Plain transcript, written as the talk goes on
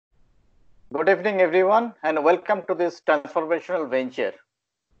Good evening, everyone, and welcome to this transformational venture.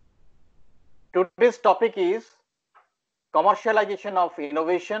 Today's topic is commercialization of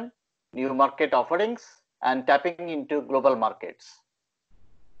innovation, new market offerings, and tapping into global markets.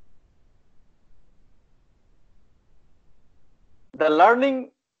 The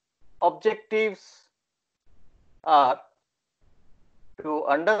learning objectives are to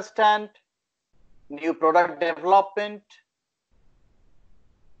understand new product development,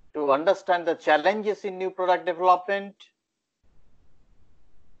 to understand the challenges in new product development,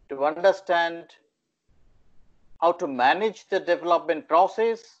 to understand how to manage the development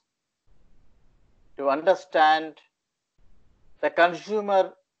process, to understand the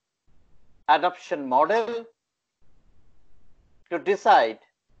consumer adoption model, to decide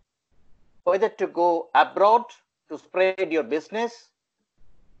whether to go abroad to spread your business,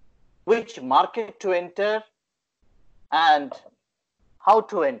 which market to enter, and how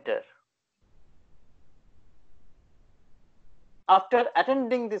to enter. After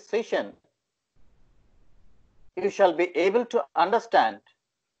attending this session, you shall be able to understand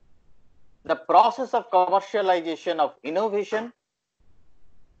the process of commercialization of innovation,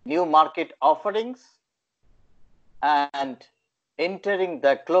 new market offerings, and entering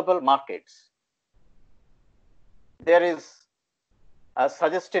the global markets. There is a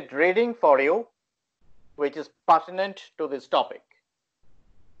suggested reading for you, which is pertinent to this topic.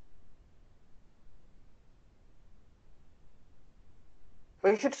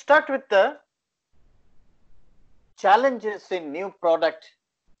 We should start with the challenges in new product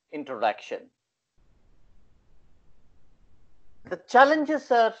introduction. The challenges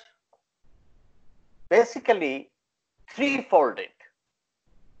are basically threefolded.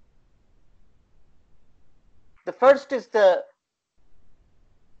 The first is the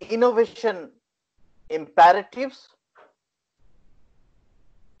innovation imperatives.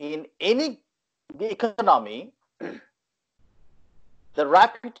 In any economy, the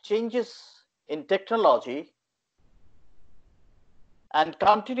rapid changes in technology and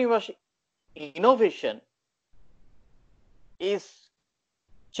continuous innovation is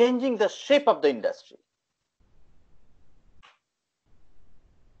changing the shape of the industry.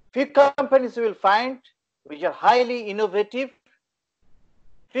 Few companies will find which are highly innovative.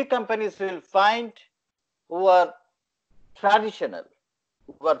 Few companies will find who are traditional,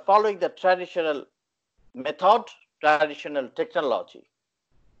 who are following the traditional method, traditional technology.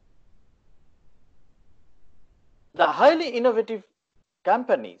 The highly innovative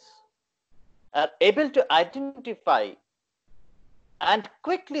companies are able to identify and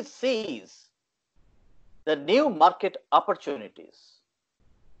quickly seize the new market opportunities.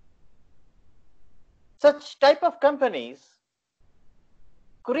 Such type of companies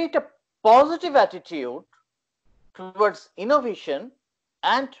create a positive attitude towards innovation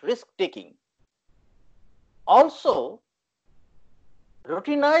and risk taking. Also,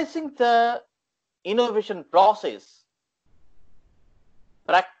 routinizing the innovation process,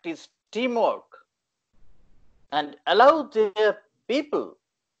 practice teamwork, and allow their people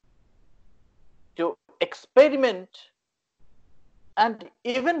to experiment and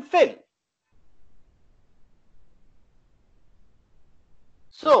even fail.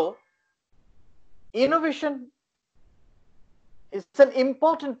 So, innovation is an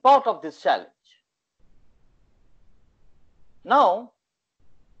important part of this challenge. Now,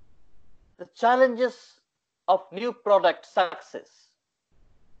 the challenges of new product success.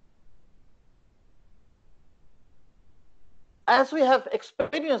 As we have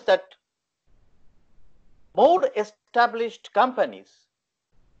experienced that more established companies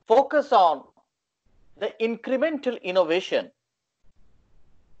focus on the incremental innovation,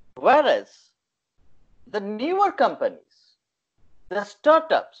 whereas the newer companies, the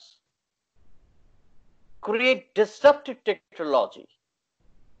startups, create disruptive technology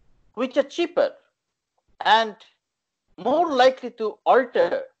which are cheaper and more likely to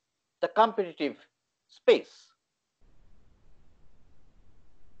alter the competitive space.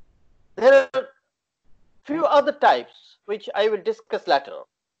 There are few other types which I will discuss later.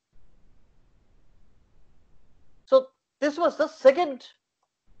 So this was the second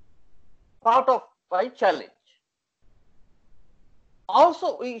part of my challenge.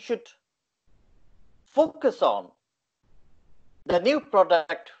 Also, we should focus on the new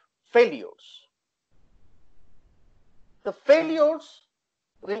product failures. The failures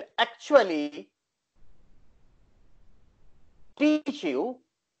will actually teach you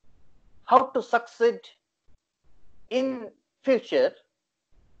how to succeed in future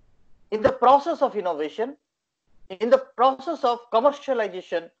in the process of innovation, in the process of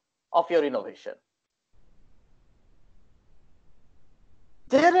commercialization of your innovation.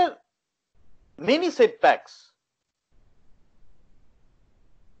 There are many setbacks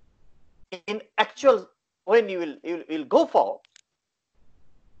in actual when you will go for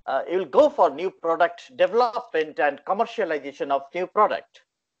new product development and commercialization of new product.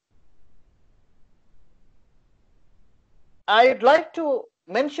 I'd like to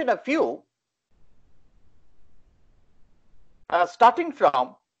mention a few, starting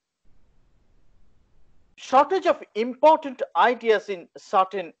from shortage of important ideas in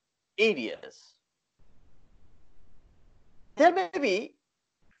certain areas. There may be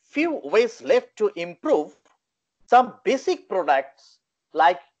few ways left to improve some basic products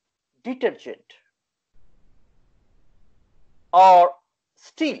like detergent or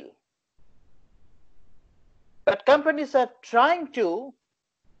steel. But companies are trying to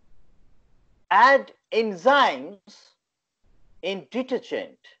add enzymes in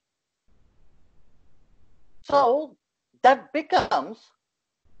detergent. So that becomes,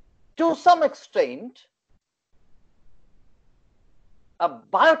 to some extent, a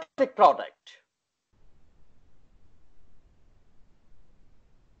biotech product.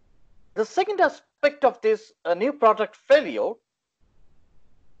 The second aspect of this new product failure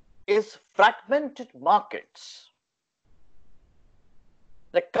is fragmented markets.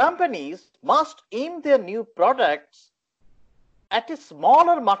 The companies must aim their new products at a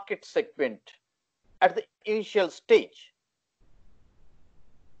smaller market segment at the initial stage,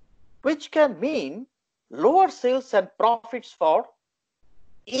 which can mean lower sales and profits for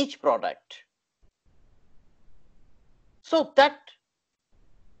each product. So that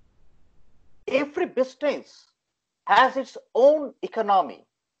every business has its own economy,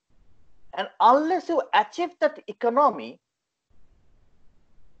 and unless you achieve that economy,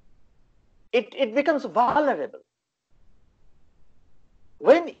 it becomes vulnerable.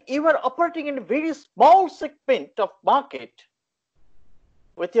 When you are operating in a very small segment of market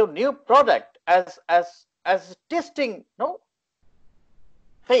with your new product as testing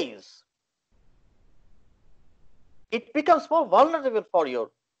phase, it becomes more vulnerable for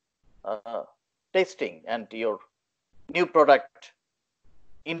your testing and your new product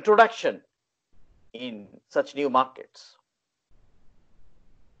introduction in such new markets.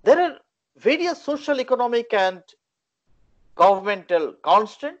 There are various social, economic, and governmental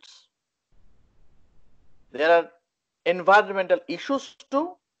constraints. There are environmental issues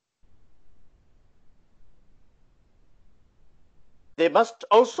too. They must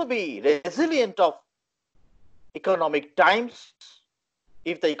also be resilient of economic times.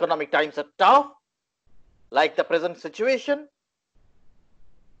 If the economic times are tough, like the present situation,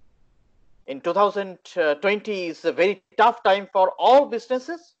 in 2020 is a very tough time for all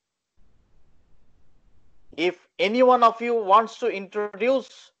businesses. If any one of you wants to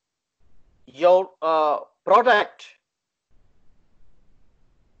introduce your product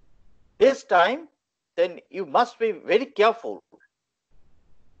this time, then you must be very careful.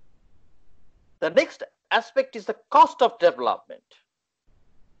 The next aspect is the cost of development.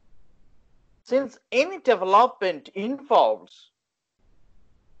 Since any development involves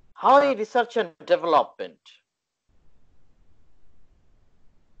high research and development,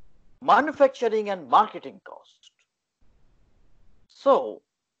 manufacturing and marketing cost. So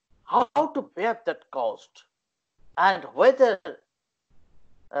how to bear that cost and whether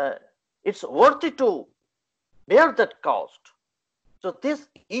it's worthy to bear that cost. So these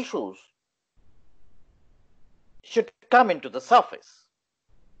issues should come into the surface.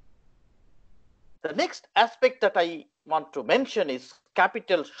 The next aspect that I want to mention is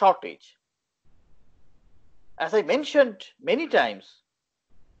capital shortage. As I mentioned many times,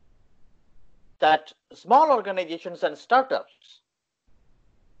 that small organizations and startups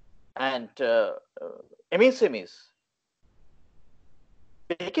and MSMEs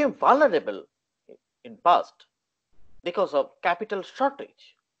became vulnerable in past because of capital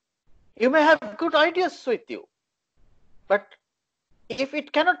shortage. You may have good ideas with you, but if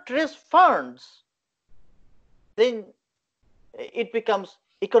it cannot raise funds, then it becomes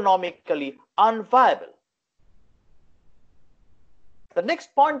economically unviable. The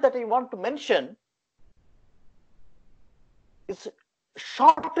next point that I want to mention is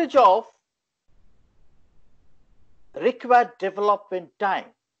shortage of required development time.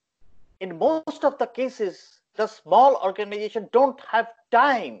 In most of the cases, the small organization don't have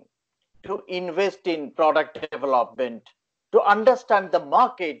time to invest in product development, to understand the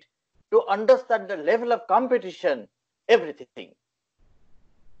market, to understand the level of competition, everything.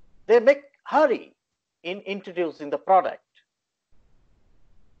 They make hurry in introducing the product,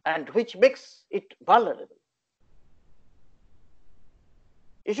 and which makes it vulnerable.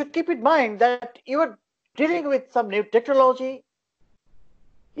 You should keep in mind that you are dealing with some new technology,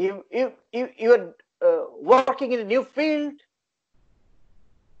 You are working in a new field.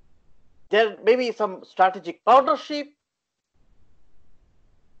 There may be some strategic partnership,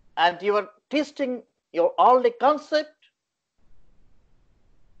 and you are testing your early concept,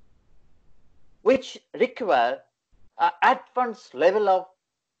 which require an advanced level of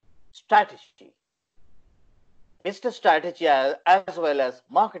strategy, business strategy as well as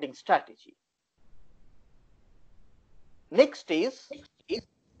marketing strategy. Next is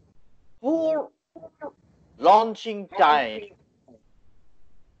poor launching time.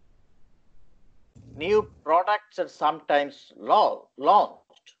 New products are sometimes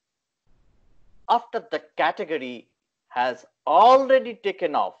launched after the category has already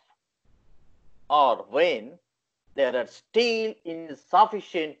taken off, or when there are still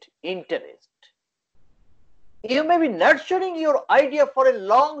insufficient interest. You may be nurturing your idea for a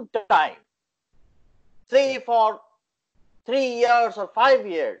long time, say for 3 years or 5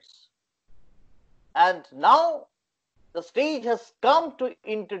 years, and now the stage has come to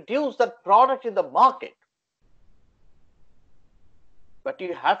introduce that product in the market. But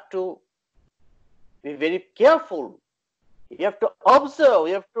you have to be very careful. You have to observe,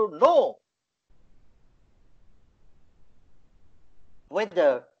 you have to know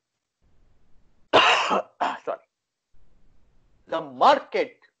whether sorry, the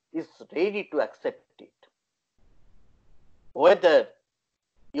market is ready to accept it, whether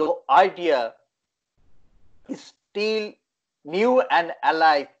your idea is still new and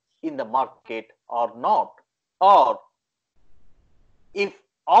alive in the market or not, or if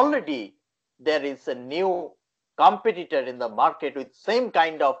already there is a new competitor in the market with same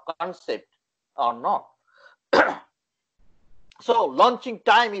kind of concept or not. So launching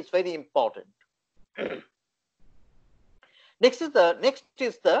time is very important. Next is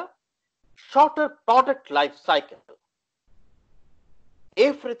the shorter product life cycle.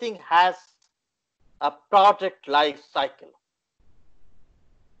 Everything has a product life cycle,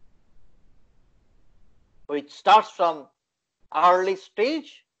 which starts from early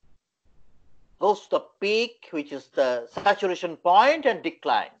stage, goes to the peak, which is the saturation point, and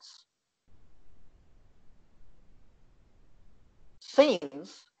declines.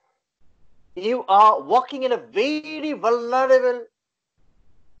 Since you are working in a very vulnerable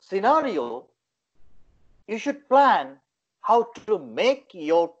scenario, you should plan how to make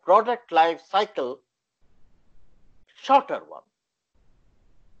your product life cycle shorter one.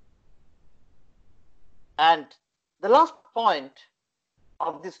 And the last point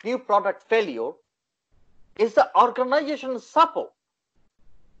of this new product failure is the organizational support.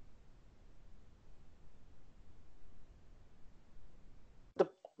 The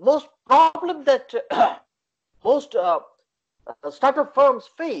most problem that most startup firms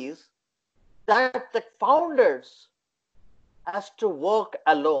face, that the founders has to work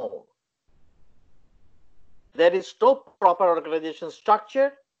alone. There is no proper organization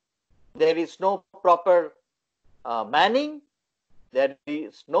structure. There is no proper manning. There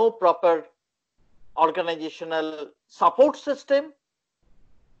is no proper organizational support system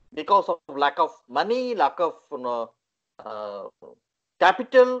because of lack of money, lack of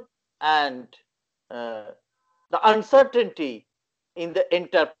capital, and the uncertainty in the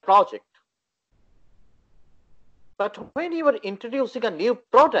entire project. But when you are introducing a new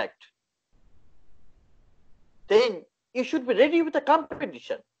product, then you should be ready with the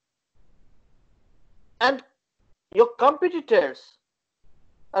competition. And your competitors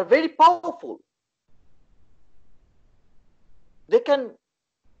are very powerful. They can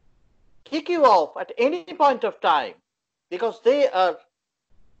kick you off at any point of time because they are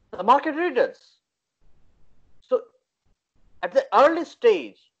the market leaders. So at the early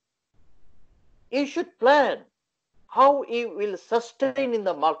stage, you should plan how you will sustain in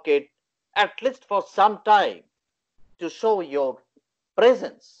the market at least for some time to show your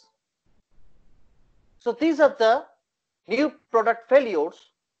presence. So these are the new product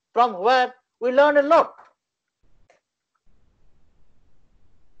failures from where we learn a lot.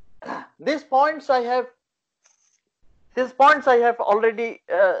 These points I have already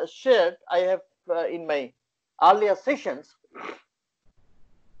shared. I have in my earlier sessions.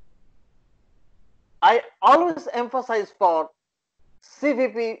 I always emphasize for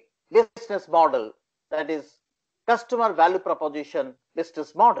CVP business model, that is customer value proposition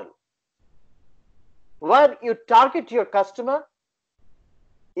business model, where you target your customer,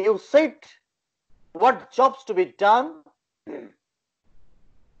 you set what jobs to be done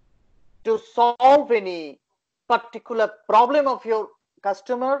to solve any particular problem of your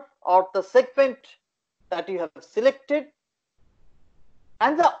customer or the segment that you have selected,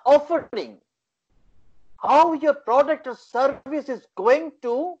 and the offering how your product or service is going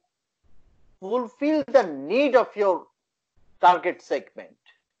to fulfill the need of your target segment.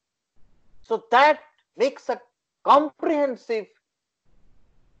 So that makes a comprehensive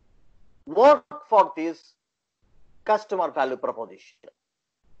work for this customer value proposition.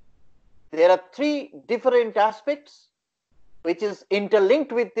 There are three different aspects which is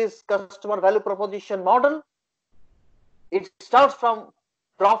interlinked with this customer value proposition model. It starts from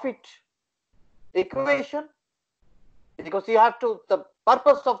profit equation, because you have to, the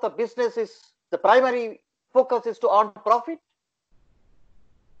purpose of the business is, the primary focus is to earn profit.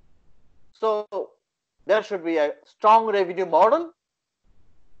 So there should be a strong revenue model,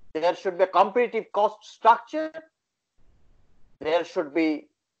 there should be a competitive cost structure, there should be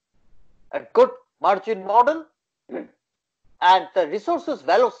a good margin model, and the resources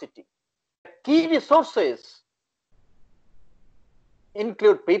velocity. Key resources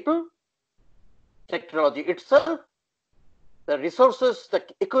include people, technology itself, the resources, the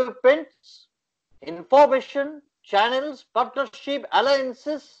equipments, information, channels, partnership,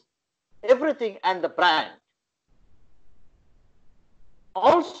 alliances, everything, and the brand.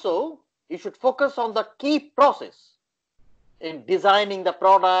 Also, you should focus on the key process in designing the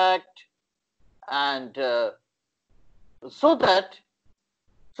product, and so that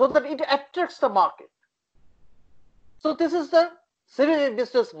it attracts the market. So this is the CVP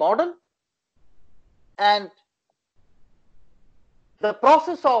business model, and the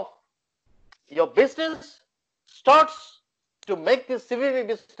process of your business starts to make this CVP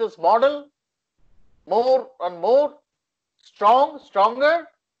business model more and more stronger,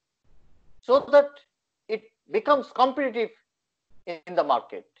 so that it becomes competitive in the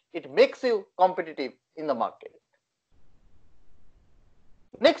market. It makes you competitive in the market.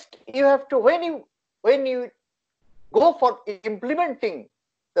 Next, you have to, when you go for implementing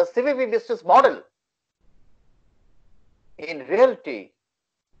the CVP business model, in reality,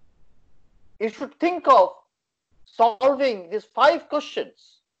 you should think of solving these 5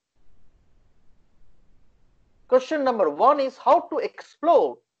 questions. Question number 1 is how to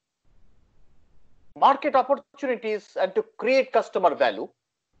explore market opportunities and to create customer value.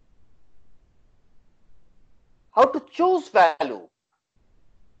 How to choose value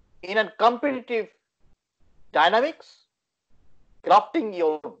in a competitive dynamics, crafting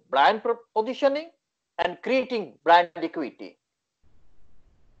your brand positioning, and creating brand equity.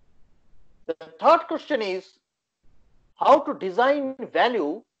 The third question is how to design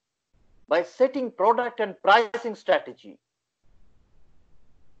value by setting product and pricing strategy.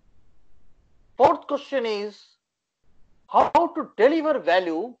 Fourth question is how to deliver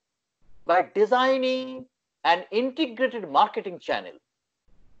value by designing an integrated marketing channel.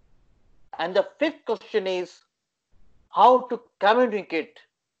 And the fifth question is how to communicate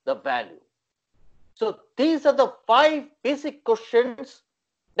the value. So these are the 5 basic questions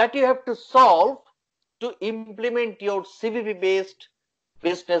that you have to solve to implement your CVP based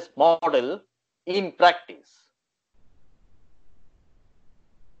business model in practice.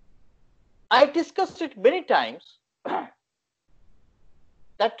 I discussed it many times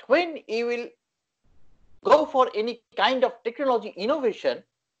that when you will go for any kind of technology innovation,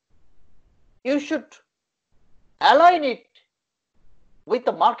 you should align it with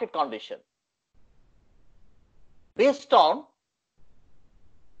the market condition based on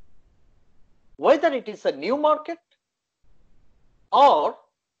whether it is a new market or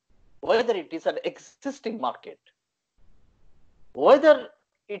whether it is an existing market, whether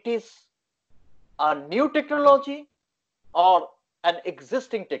it is a new technology or an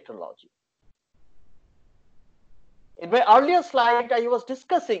existing technology. In my earlier slide, I was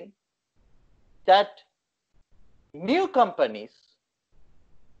discussing that new companies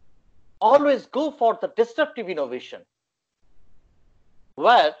always go for the disruptive innovation,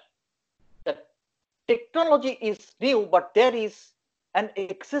 where the technology is new, but there is an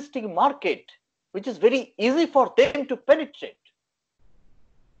existing market which is very easy for them to penetrate.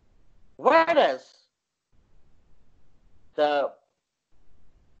 Whereas the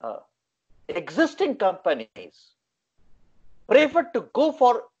existing companies prefer to go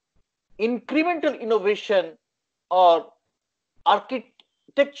for incremental innovation or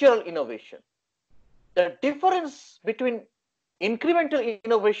architectural innovation. The difference between incremental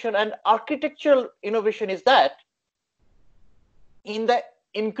innovation and architectural innovation is that in the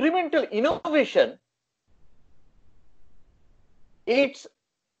incremental innovation, it's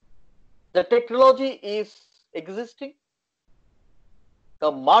the technology is existing,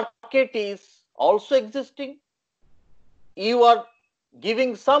 the market is also existing, you are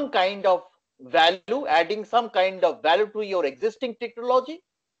giving some kind of value, adding some kind of value to your existing technology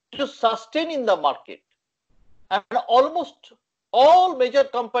to sustain in the market. and almost all major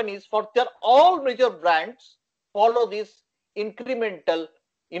companies for their all major brands follow this incremental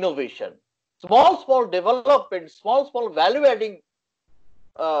innovation. Small development, small value adding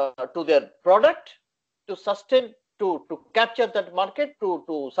to their product to sustain, to capture that market,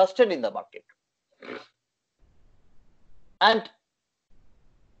 to sustain in the market. And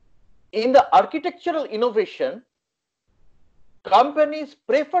in the architectural innovation, companies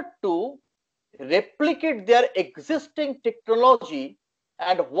prefer to replicate their existing technology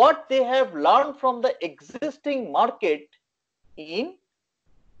and what they have learned from the existing market in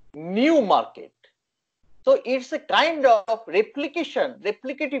new market. So it's a kind of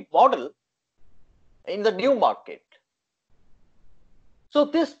replicative model in the new market. So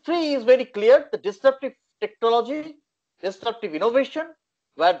this three is very clear: the disruptive technology, disruptive innovation,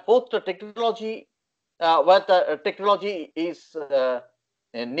 where both the technology, is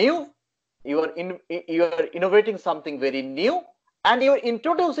new, you are innovating something very new, and you are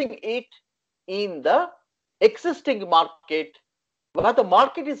introducing it in the existing market, where the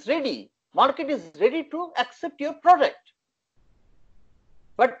market is ready to accept your product.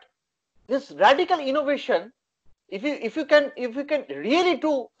 But this radical innovation, if you can really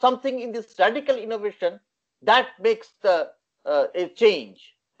do something in this radical innovation, that makes the a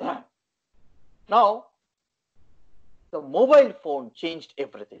change. Now the mobile phone changed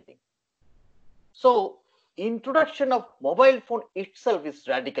everything. So introduction of mobile phone itself is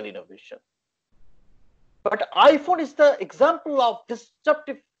radical innovation. But iPhone is the example of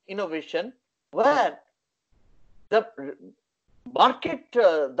disruptive innovation, where the market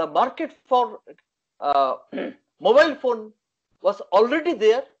for mobile phone was already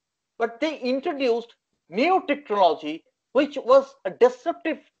there, but they introduced new technology, which was a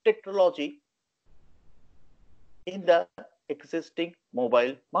disruptive technology in the existing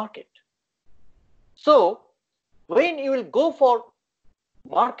mobile market. So when you will go for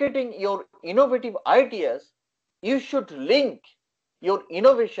marketing your innovative ideas, you should link your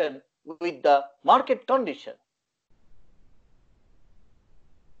innovation with the market condition.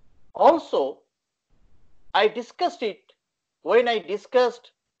 Also, I discussed it when I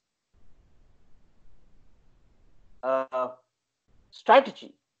discussed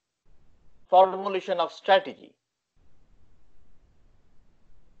strategy, formulation of strategy.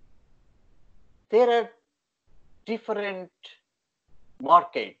 There are different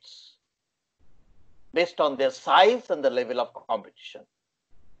markets based on their size and the level of competition.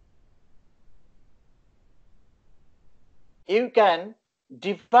 You can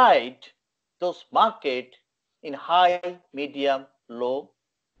divide those markets in high, medium, low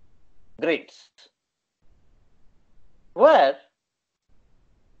grades, where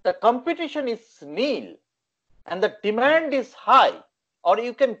the competition is nil and the demand is high, or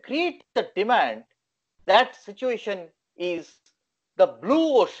you can create the demand. That situation is the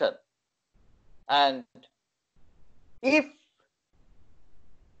blue ocean. And if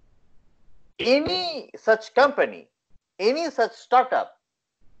any such company, any such startup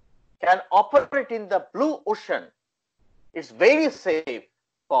can operate in the blue ocean, it's very safe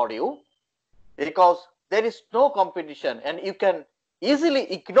for you, because there is no competition and you can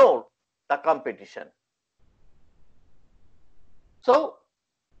easily ignore the competition. So,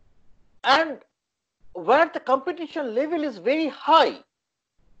 and where the competition level is very high,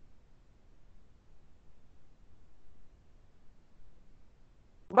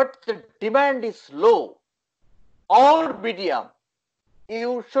 but the demand is low or medium,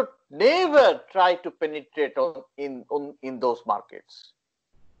 you should never try to penetrate in those markets.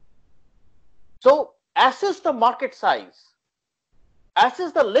 So assess the market size,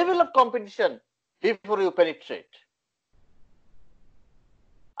 assess the level of competition before you penetrate.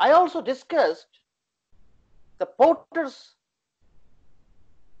 I also discussed the Porter's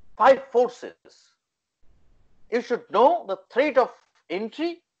 5 forces. You should know the threat of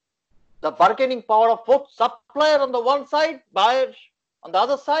entry, the bargaining power of both supplier on the one side, buyer on the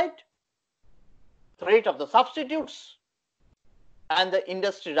other side, threat of the substitutes, and the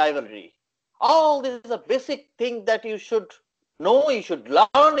industry rivalry. All this is a basic thing that you should know, you should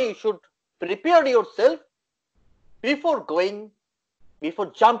learn, you should prepare yourself before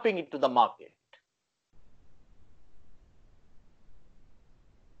jumping into the market.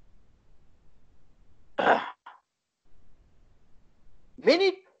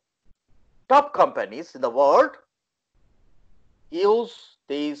 Many top companies in the world use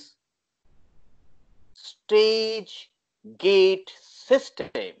this stage gate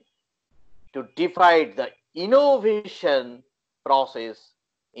system to divide the innovation process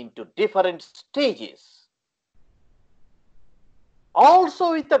into different stages.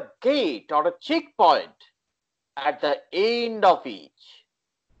 Also with a gate or a checkpoint, at the end of each.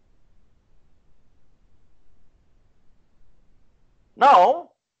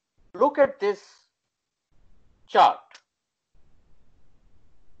 Now, look at this chart.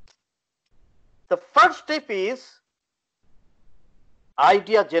 The first step is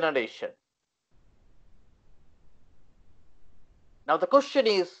idea generation. Now, the question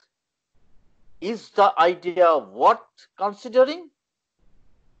is the idea worth considering?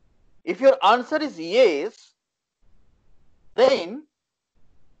 If your answer is yes, then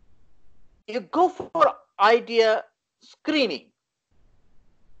you go for idea screening.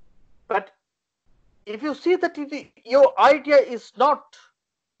 But if you see that your idea is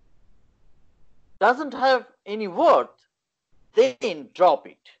doesn't have any worth, then drop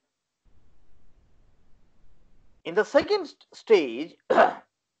it. In the second stage,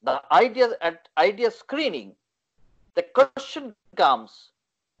 the idea screening, the question comes,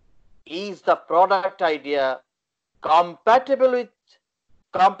 is the product idea compatible with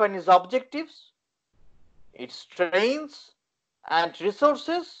company's objectives, its strengths and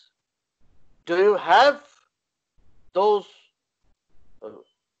resources? Do you have those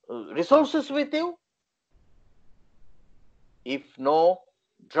resources with you? If no,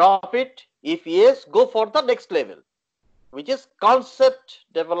 drop it. If yes, go for the next level, which is concept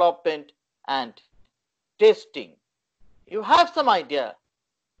development and testing. You have some idea,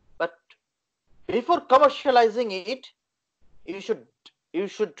 but before commercializing it, you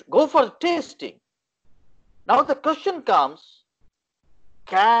should go for testing. Now the question comes,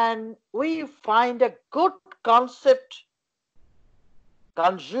 can we find a good concept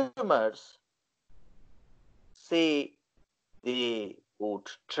consumers say they would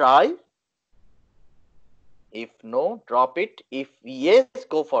try? If no, drop it. If yes,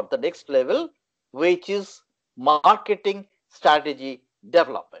 go for the next level, which is marketing strategy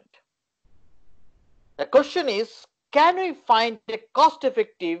development. The question is, can we find a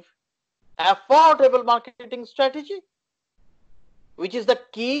cost-effective, affordable marketing strategy, which is the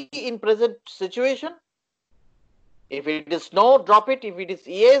key in present situation? If it is no, drop it. If it is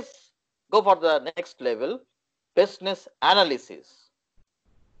yes, go for the next level, business analysis.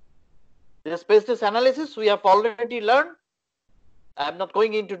 This business analysis we have already learned. I am not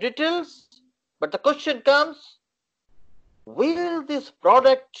going into details, but the question comes, will this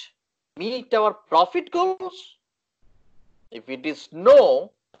product meet our profit goals? If it is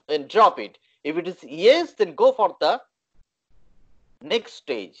no, then drop it. If it is yes, then go for the next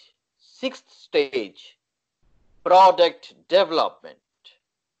stage, sixth stage, product development.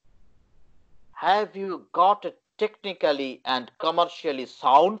 Have you got a technically and commercially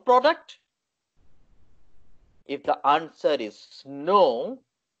sound product? If the answer is no,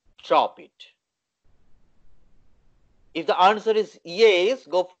 drop it. If the answer is yes,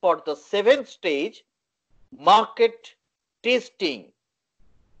 go for the seventh stage, market testing.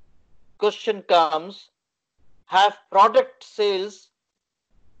 Question comes, have product sales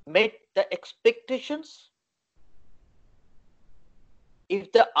met the expectations?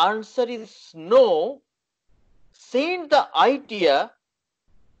 If the answer is no, send the idea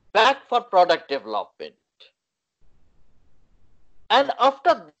back for product development. And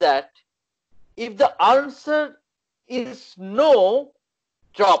after that, if the answer is no,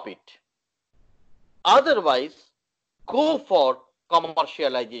 drop it. Otherwise, go for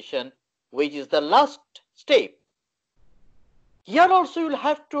commercialization, which is the last step. Here also you will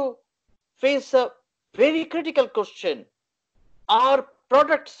have to face a very critical question. Are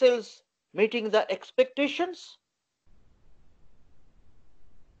product sales meeting the expectations?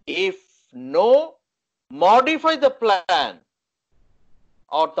 If no, modify the plan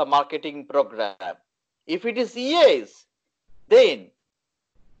or the marketing program. If it is yes, then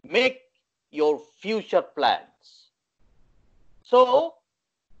make your future plans. So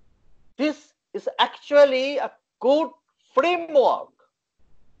this is actually a good framework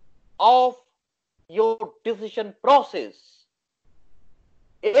of your decision process.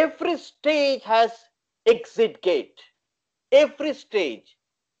 Every stage has exit gate. Every stage.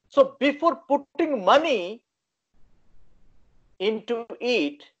 So before putting money into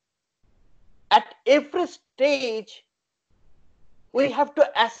it, at every stage, we have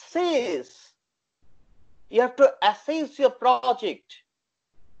to assess. You have to assess your project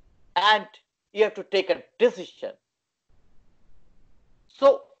and you have to take a decision.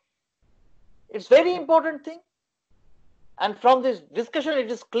 So it's very important thing. And from this discussion, it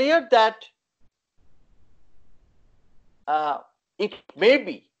is clear that it may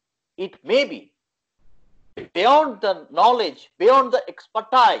be beyond the knowledge, beyond the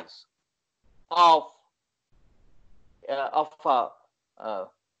expertise of a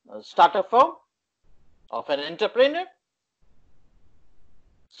startup firm, of an entrepreneur.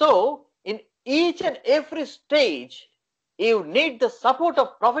 So in each and every stage, you need the support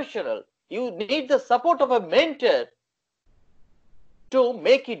of professional, you need the support of a mentor to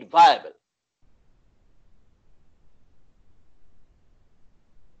make it viable.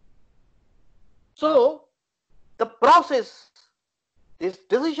 So the process, this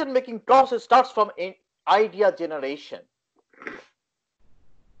decision making process starts from idea generation.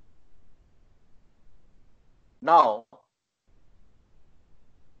 Now,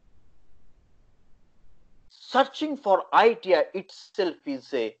 searching for idea itself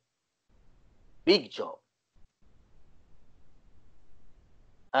is a big job.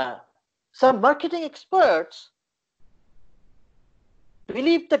 Some marketing experts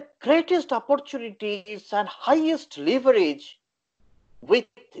believe the greatest opportunities and highest leverage with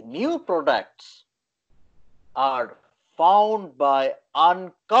new products are found by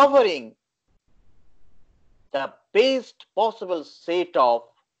uncovering the best possible set of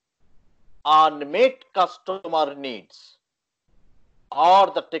unmet customer needs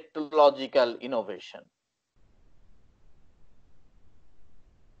or the technological innovation.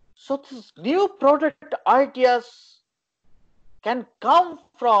 So these new product ideas can come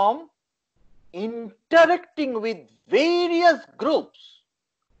from interacting with various groups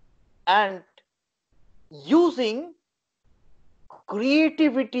and using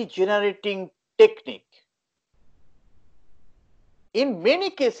creativity generating technique. In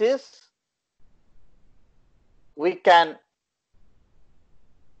many cases, we can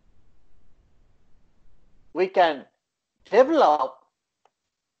develop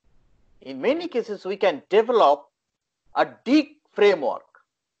a DIG framework.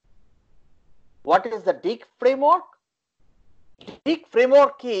 What is the DIG framework? DIG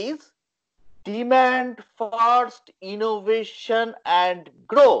framework is demand first, innovation and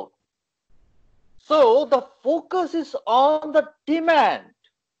growth. So the focus is on the demand,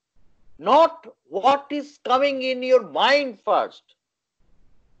 not what is coming in your mind first.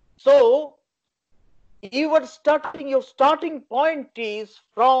 So your starting point is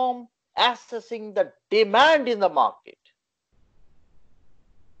from assessing the demand in the market.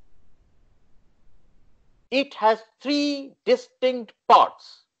 It has three distinct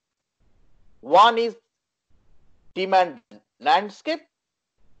parts. One is demand landscape.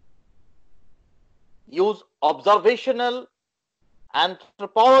 Use observational,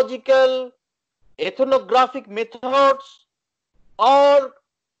 anthropological, ethnographic methods or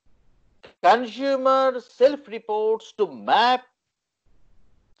consumer self-reports to map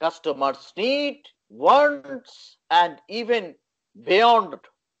customers' needs, wants, and even beyond.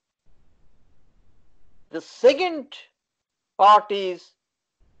 The second part is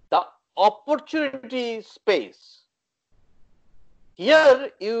the opportunity space.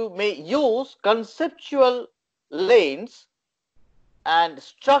 Here you may use conceptual lanes and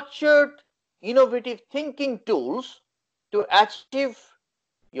structured innovative thinking tools to achieve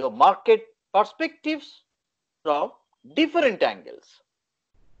your market perspectives from different angles.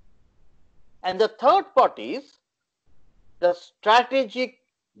 And the third part is the strategic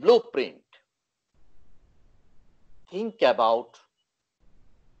blueprint. Think about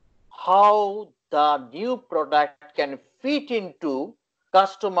how the new product can fit into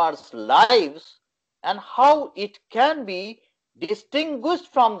customers' lives and how it can be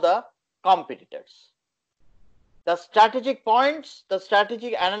distinguished from the competitors. The strategic points, the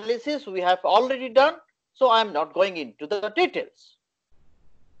strategic analysis we have already done, so I am not going into the details.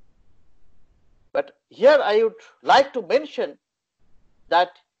 But here I would like to mention that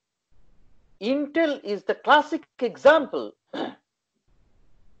Intel is the classic example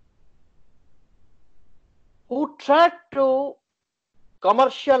who tried to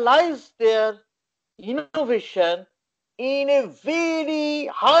commercialize their innovation in a very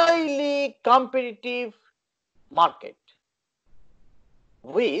highly competitive market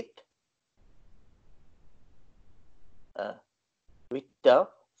with the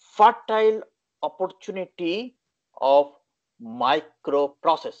fertile opportunity of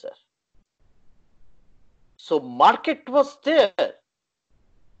microprocessor. So market was there.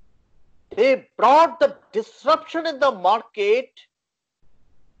 They brought the disruption in the market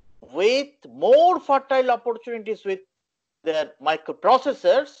with more fertile opportunities with their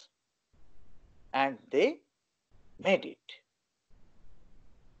microprocessors, and they made it.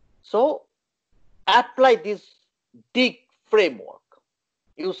 So apply this DIG framework.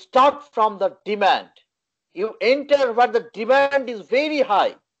 You start from the demand. You enter where the demand is very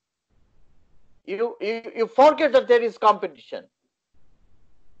high. You forget that there is competition.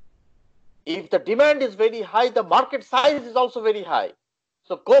 If the demand is very high, the market size is also very high.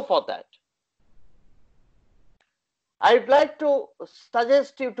 So go for that. I'd like to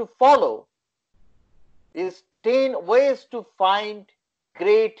suggest you to follow is 10 ways to find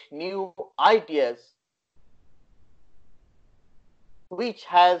great new ideas, which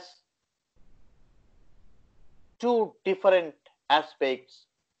has two different aspects.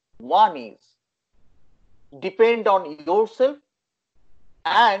 One is depend on yourself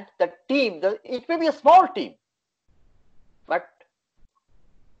and the team. It may be a small team, but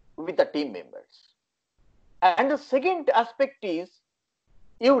with the team members. And the second aspect is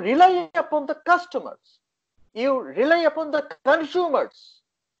you rely upon the customers, you rely upon the consumers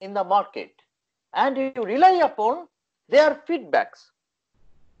in the market, and you rely upon their feedbacks.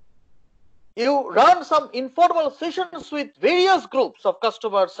 You run some informal sessions with various groups of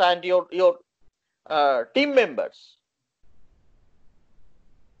customers and your team members.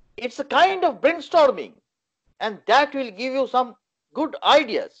 It's a kind of brainstorming, and that will give you some good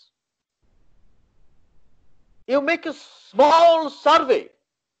ideas. You make a small survey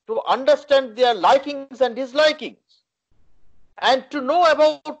to understand their likings and dislikings and to know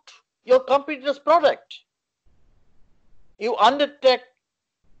about your competitor's product. You undertake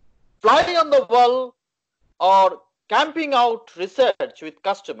fly on the wall or camping out research with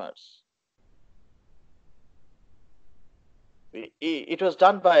customers. It was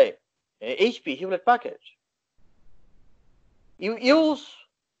done by HP, Hewlett Packard. You use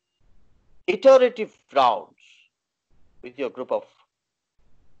iterative rounds with your group of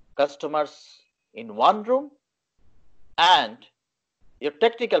customers in one room and your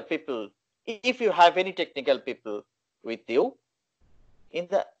technical people, if you have any technical people with you, in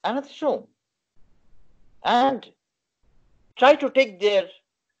the another room, and try to take their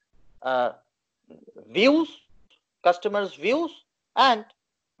views, customers' views, and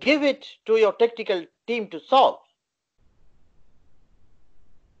give it to your technical team to solve.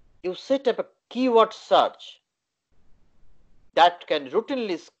 You set up a keyword search that can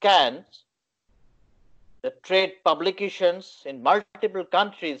routinely scan the trade publications in multiple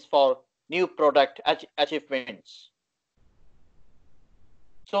countries for new product achievements.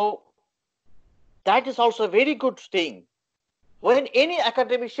 So that is also a very good thing. When any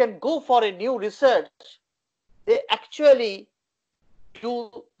academician go for a new research, they actually do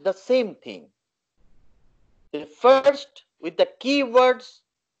the same thing. They first, with the keywords,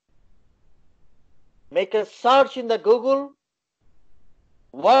 make a search in the Google,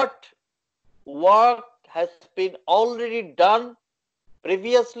 what work has been already done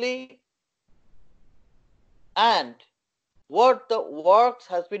previously and what the works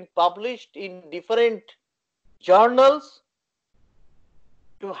has been published in different journals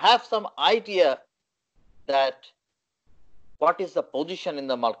to have some idea that what is the position in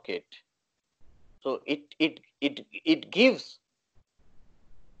the market. So it gives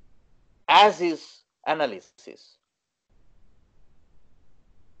as is analysis.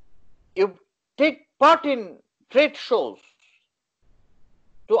 You take part in trade shows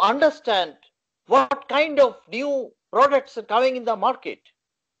to understand what kind of new products are coming in the market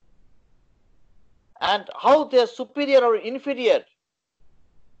and how they are superior or inferior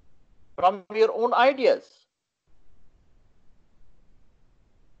from your own ideas.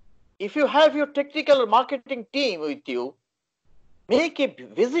 If you have your technical marketing team with you, make a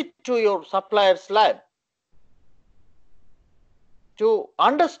visit to your supplier's lab to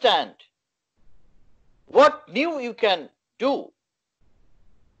understand what new you can do.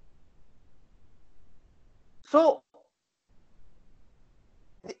 So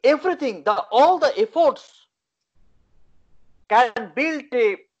everything, all the efforts can build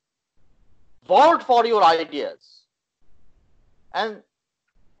a vault for your ideas, and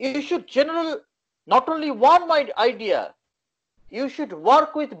you should not only one idea, you should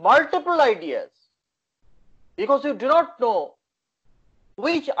work with multiple ideas, because you do not know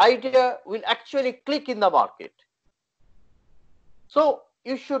which idea will actually click in the market. So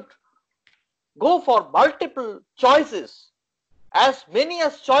you should go for multiple choices. As many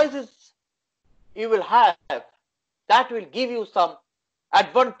as choices you will have, that will give you some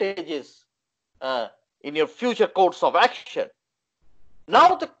advantages in your future course of action.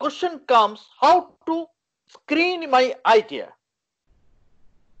 Now the question comes, how to screen my idea?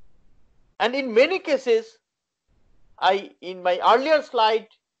 And in many cases, in my earlier slide,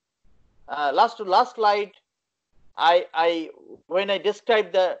 last slide, when I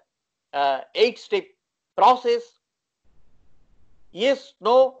described the 8-step process, yes,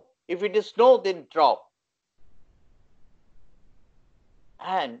 no, if it is no, then drop.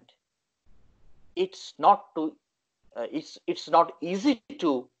 And it's not easy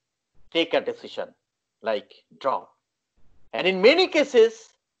to take a decision like drop. And in many cases,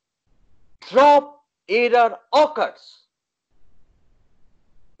 drop error occurs.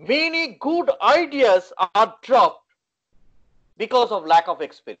 Many good ideas are dropped because of lack of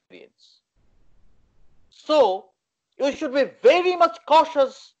experience. So you should be very much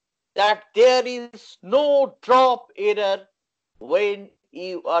cautious that there is no drop error when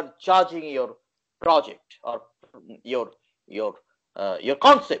you are charging your project or your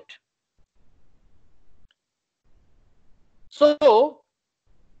concept. So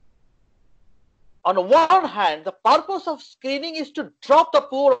on one hand, the purpose of screening is to drop the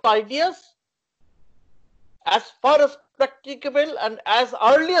poor ideas as far as practicable and as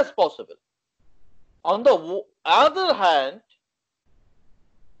early as possible. On the other hand,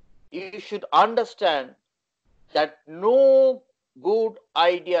 you should understand that no good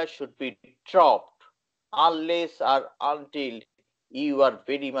idea should be dropped unless or until you are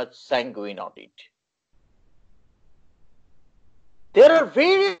very much sanguine on it. There are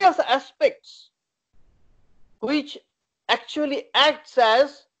various aspects which actually acts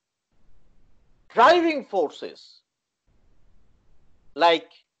as driving forces, like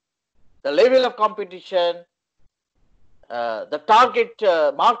the level of competition, the target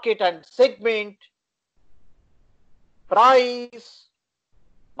market and segment, price,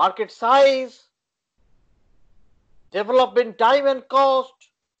 market size, development time and cost,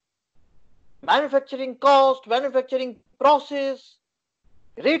 manufacturing process,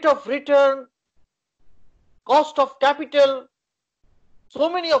 rate of return, cost of capital. So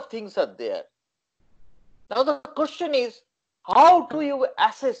many of things are there. Now the question is, how do you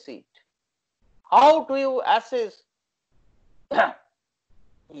assess it? How do you assess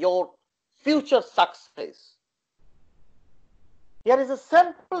your future success? Here is a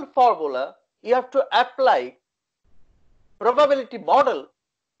simple formula. You have to apply probability model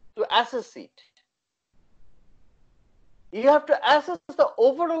to assess it. You have to assess the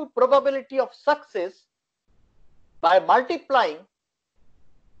overall probability of success by multiplying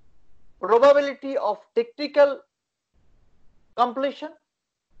probability of technical completion,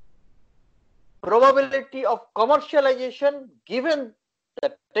 probability of commercialization given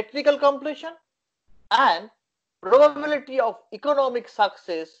the technical completion, and probability of economic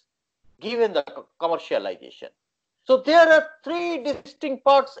success given the commercialization. So there are three distinct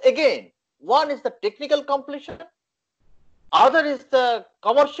parts again. One is the technical completion, other is the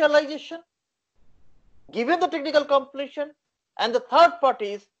commercialization given the technical completion, and the third part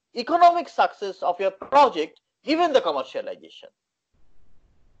is economic success of your project given the commercialization.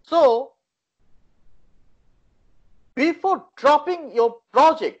 So before dropping your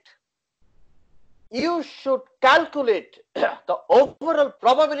project, you should calculate the overall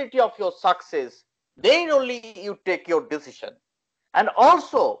probability of your success, then only you take your decision. And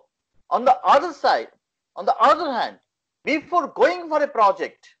also on the other side, on the other hand, before going for a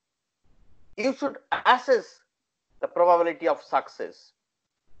project, you should assess the probability of success,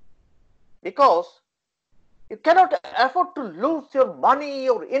 because you cannot afford to lose your money,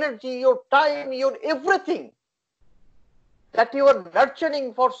 your energy, your time, your everything that you are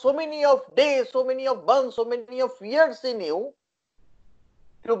nurturing for so many of days, so many of months, so many of years in you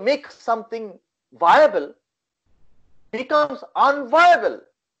to make something viable becomes unviable.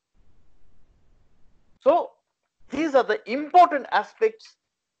 So these are the important aspects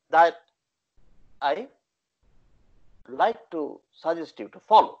that I like to suggest you to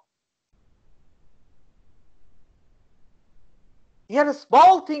follow. Here a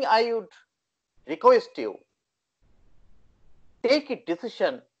small thing I would request you: take a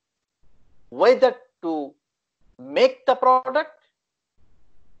decision whether to make the product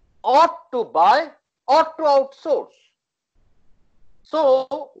or to buy or to outsource.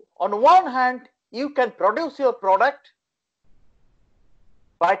 So on one hand, you can produce your product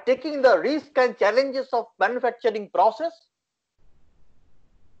by taking the risk and challenges of manufacturing process,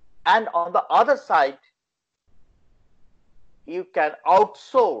 and on the other side, you can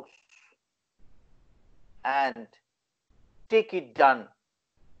outsource and take it done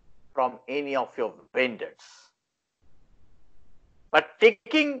from any of your vendors. But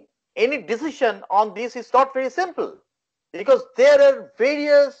taking any decision on this is not very simple, because there are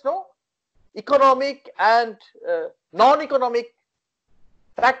various economic and non-economic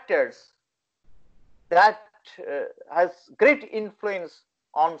factors that has great influence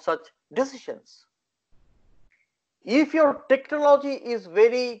on such decisions. If your technology is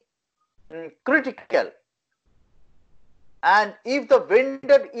very critical, and if the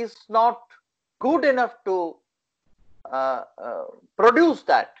vendor is not good enough to produce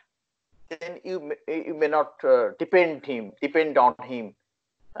that, then you may not depend on him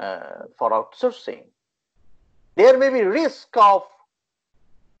for outsourcing. There may be risk of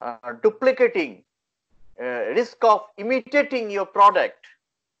duplicating risk of imitating your product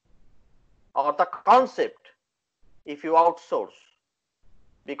or the concept if you outsource,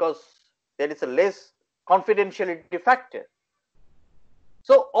 because there is a less confidentiality factor.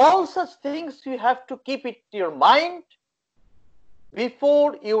 So all such things you have to keep it in your mind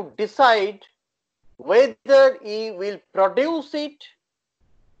before you decide whether you will produce it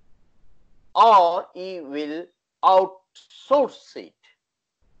or you will outsource it.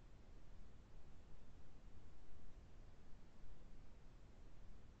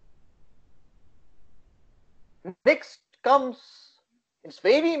 Next comes, it's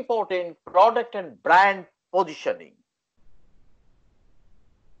very important, product and brand positioning.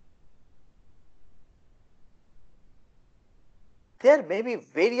 There may be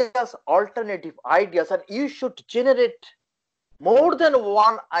various alternative ideas and you should generate more than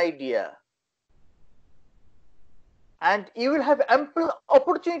one idea, and you will have ample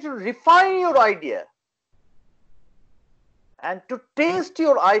opportunity to refine your idea and to test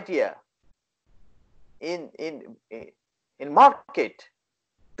your idea in market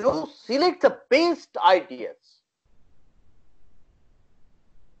to select the best ideas.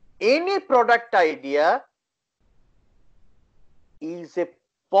 Any product idea is a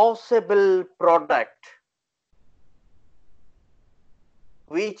possible product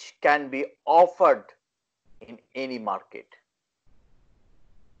which can be offered in any market.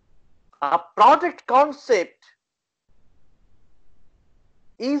 A product concept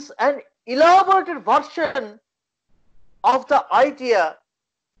is an elaborated version of the idea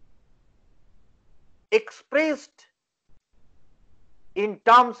expressed in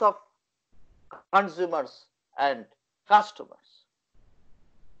terms of consumers and customers.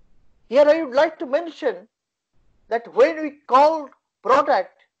 Here I would like to mention that when we call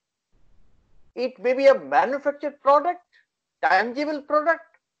product, it may be a manufactured product, tangible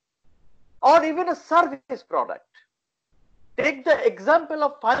product, or even a service product. Take the example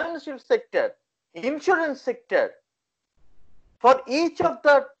of financial sector, insurance sector. For each of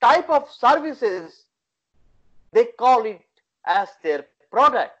the type of services, they call it as their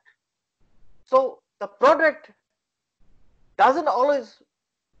product. So the product doesn't always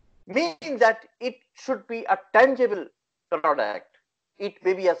mean that it should be a tangible product. It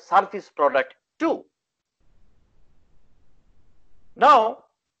may be a service product too. Now,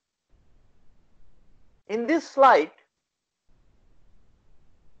 in this slide,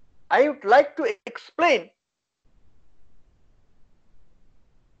 I would like to explain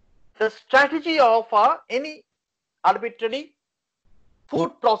the strategy of any arbitrary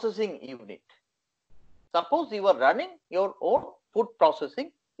food processing unit. Suppose you are running your own food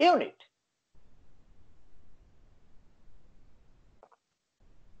processing unit.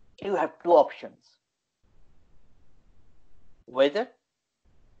 You have two options. Whether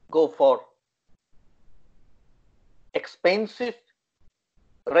go for expensive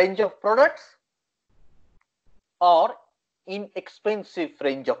range of products or inexpensive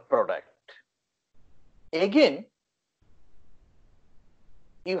range of product. Again,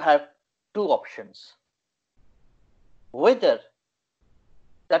 you have two options. Whether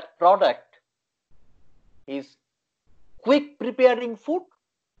that product is quick preparing food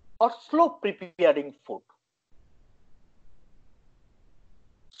or slow preparing food.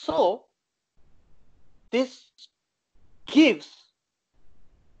 So this gives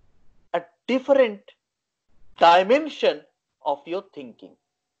a different dimension of your thinking,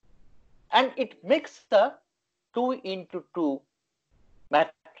 and it makes the 2x2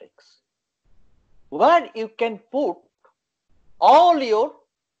 matrix where you can put all your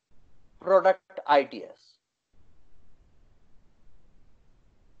product ideas.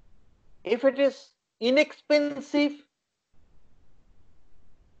 If it is inexpensive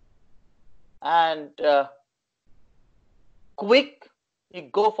and quick, you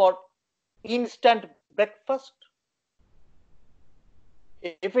go for instant breakfast.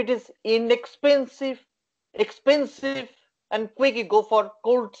 If it is inexpensive, expensive and quick, you go for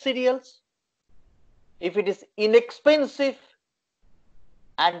cold cereals. If it is inexpensive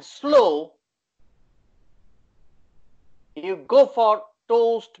and slow, you go for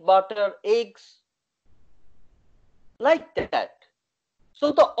toast, butter, eggs, like that.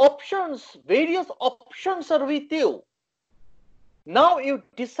 So the options, various options are with you. Now you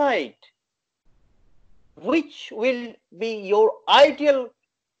decide which will be your ideal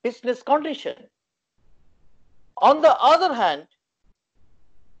business condition. On the other hand,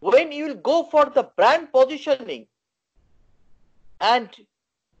 when you will go for the brand positioning and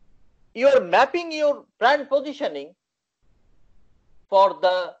you are mapping your brand positioning for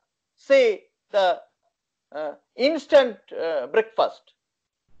the, say, the instant breakfast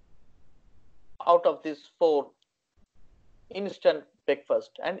out of these 4 instant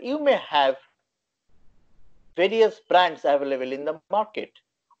breakfast, and you may have various brands available in the market,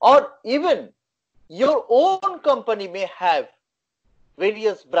 or even your own company may have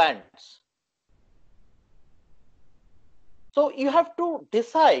various brands. So you have to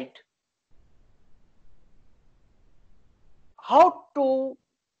decide how to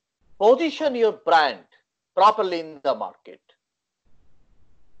position your brand properly in the market,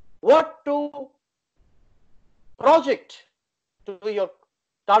 what to project to your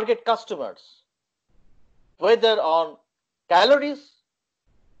target customers, whether on calories,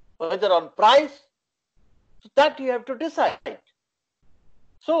 whether on price, that you have to decide.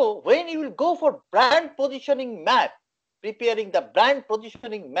 So when you will go for brand positioning map, preparing the brand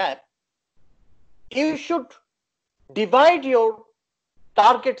positioning map, you should divide your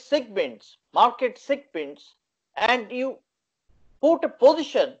target segments, market segments, and you put a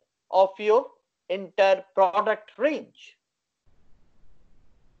position of your entire product range.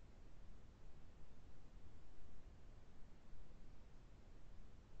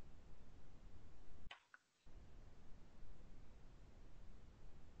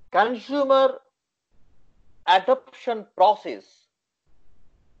 Consumer adoption process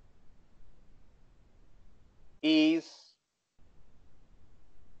is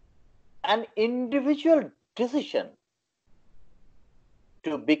an individual decision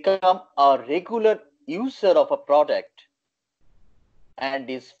to become a regular user of a product and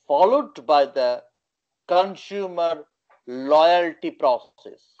is followed by the consumer loyalty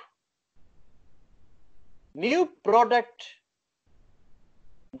process. New product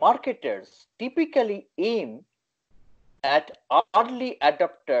marketers typically aim at early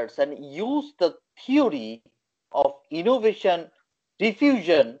adopters and use the theory of innovation,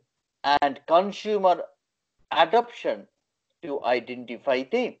 diffusion, and consumer adoption to identify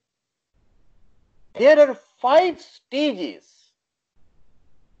them. There are 5 stages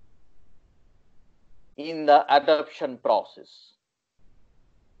in the adoption process.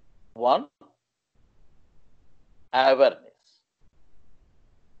 1. Awareness,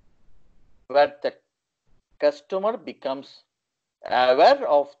 where the customer becomes aware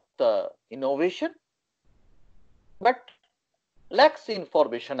of the innovation but lacks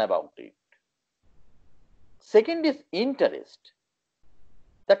information about it. Second is interest.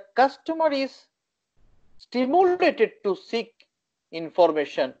 The customer is stimulated to seek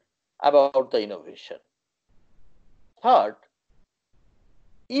information about the innovation. Third,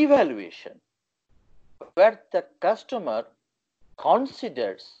 evaluation, where the customer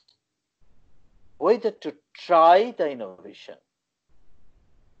considers whether to try the innovation.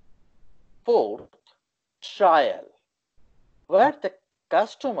 Fourth, trial, where the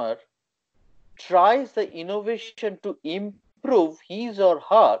customer tries the innovation to improve his or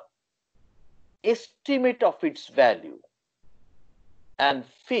her estimate of its value. And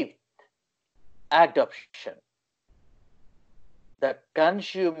fifth, adoption. The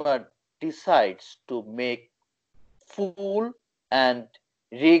consumer decides to make full and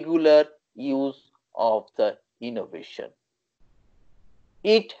regular use of the innovation.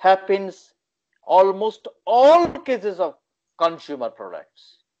 It happens almost all cases of consumer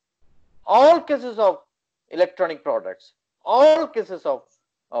products, all cases of electronic products, all cases of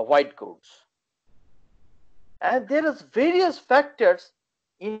white goods. And there is various factors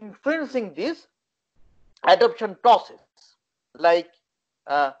influencing this adoption process, like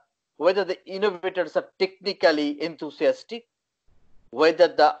whether the innovators are technically enthusiastic, whether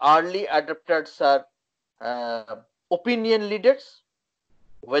the early adopters are opinion leaders,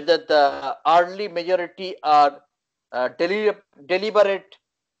 whether the early majority are deliberate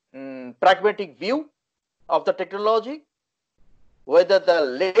pragmatic view of the technology, whether the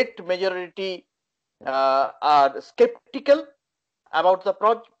late majority are skeptical about the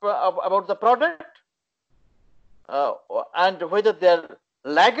product, and whether they are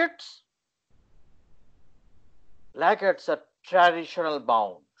laggards. Laggards are traditional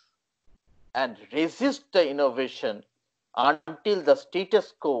bound and resist the innovation until the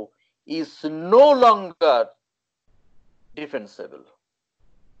status quo is no longer defensible.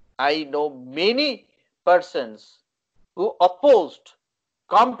 I know many persons who opposed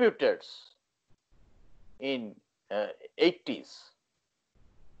computers in 80s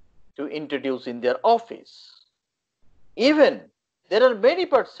to introduce in their office. Even there are many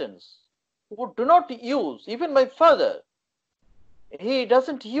persons who do not use, even my father, he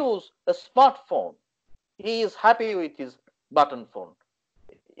doesn't use a smartphone. He is happy with his button phone,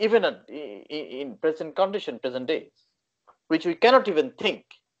 even in present condition, present days, which we cannot even think.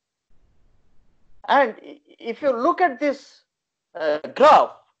 And if you look at this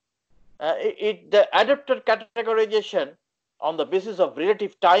graph, the adapter categorization on the basis of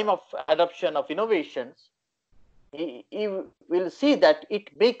relative time of adoption of innovations, you will see that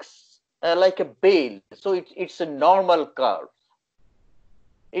it makes like a bale. So it's a normal curve.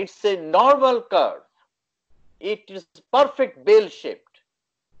 It's a normal curve. It is perfect bale shaped.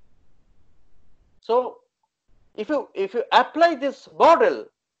 So if you apply this model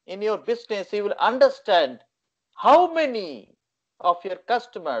in your business, you will understand how many of your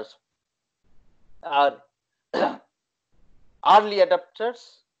customers are early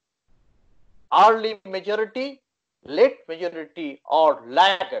adopters, early majority, late majority, or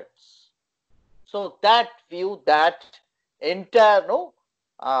laggards. So that view, that entire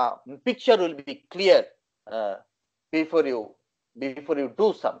picture will be clear before you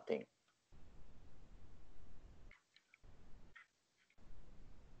do something.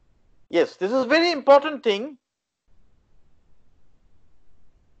 Yes, this is very important thing.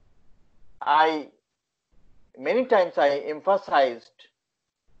 Many times I emphasized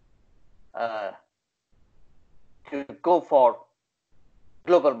to go for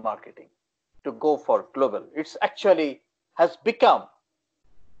global marketing, to go for global. It's actually has become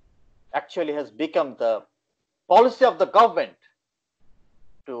the policy of the government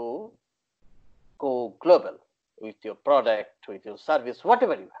to go global with your product, with your service,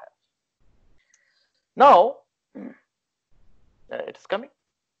 whatever you have. Now, it's coming.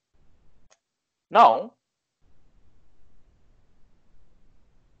 Now,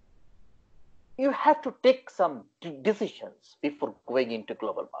 you have to take some decisions before going into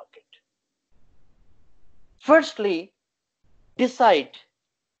global market. Firstly, decide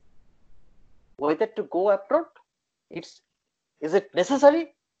whether to go abroad. Is it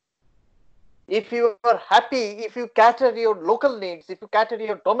necessary? If you are happy, if you cater your local needs, if you cater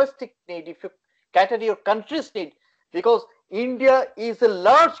your domestic need, if you cater your country's need, because India is a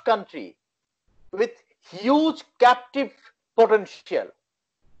large country with huge captive potential.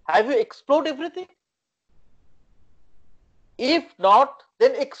 Have you explored everything? If not,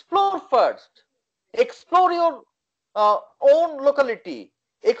 then explore first. Explore your own locality.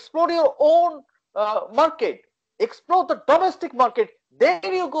 Explore your own market. Explore the domestic market. Then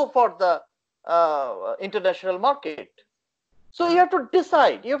you go for the international market. So you have to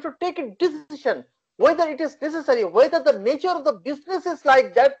decide. You have to take a decision whether it is necessary, whether the nature of the business is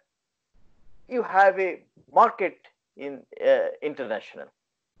like that. You have a market in international.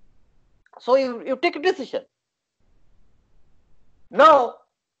 So you take a decision. Now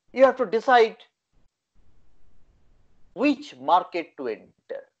you have to decide which market to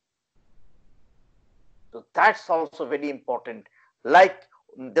enter. So that's also very important. Like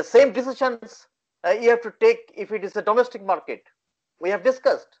the same decisions you have to take if it is a domestic market. We have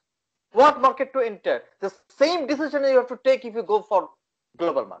discussed what market to enter. The same decision you have to take if you go for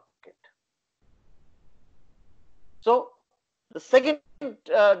global market. So the second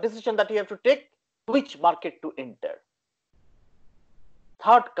decision that you have to take, which market to enter.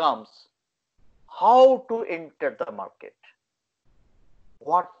 Third comes how to enter the market.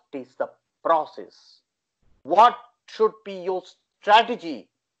 What is the process? What should be your strategy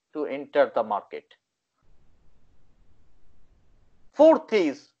to enter the market? Fourth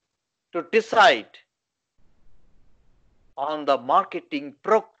is to decide on the marketing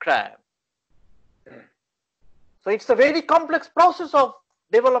program. So it's a very complex process of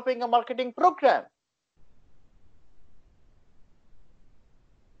developing a marketing program.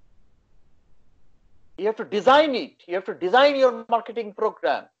 You have to design it. You have to design your marketing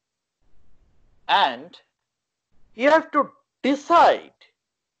program. And you have to decide.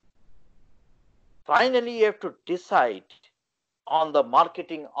 Finally, you have to decide on the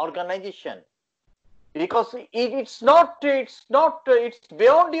marketing organization, because it's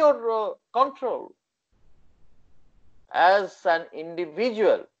beyond your control. As an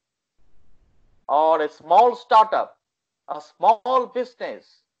individual or a small startup, a small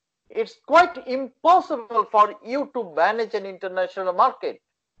business, it's quite impossible for you to manage an international market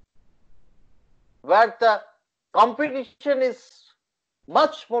where the competition is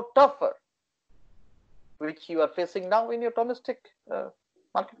much more tougher, which you are facing now in your domestic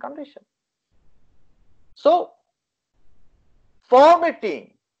market condition. So, form a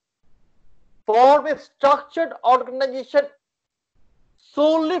team, form a structured organization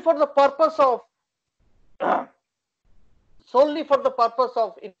solely for the purpose of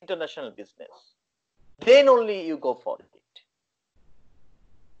international business. Then only you go for it.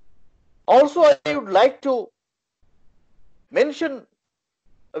 Also, I would like to mention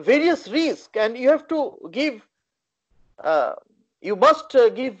various risks, and you have to give you must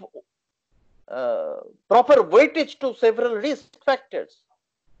give proper weightage to several risk factors.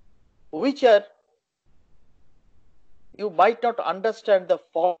 which are you might not understand the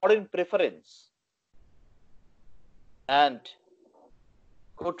foreign preference and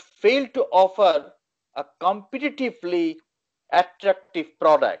could fail to offer a competitively attractive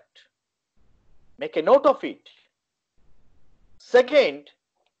product. Make a note of it. Second,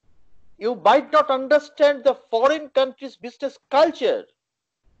 you might not understand the foreign country's business culture.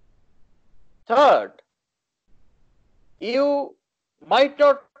 Third, you might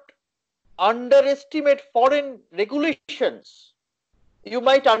not underestimate foreign regulations. You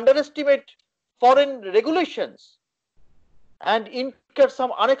might underestimate foreign regulations and incur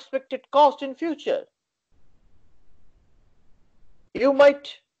some unexpected cost in future. You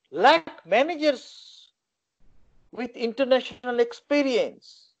might lack managers with international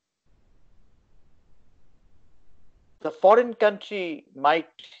experience. The foreign country might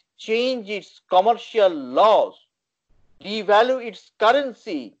change its commercial laws, devalue its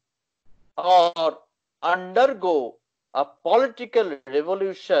currency, or undergo a political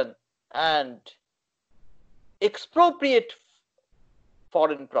revolution and expropriate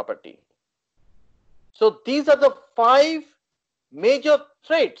foreign property. So these are the 5 major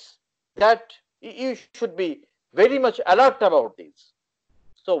threats that you should be very much alert about these.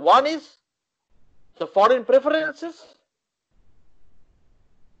 So one is the foreign preferences.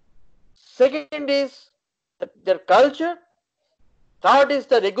 Second is their culture. Third is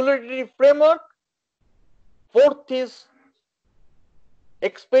the regulatory framework. Fourth is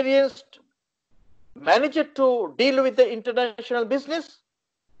experienced manager to deal with the international business.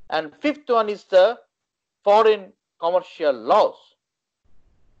 And fifth one is the foreign commercial laws.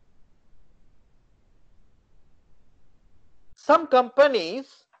 Some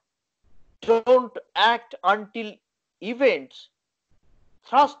companies don't act until events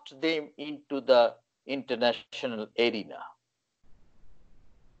thrust them into the international arena.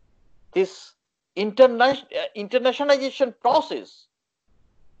 This internationalization process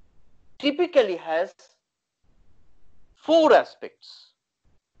typically has 4 aspects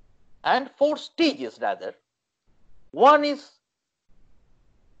and 4 stages rather. One is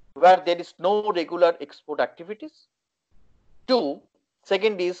where there is no regular export activities.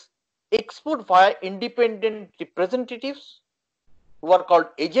 Second is export via independent representatives who are called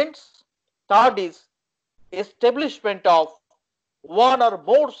agents. Third is establishment of one or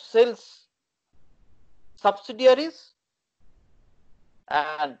more sales subsidiaries.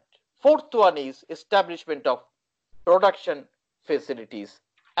 And fourth one is establishment of production facilities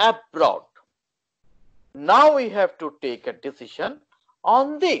abroad. Now we have to take a decision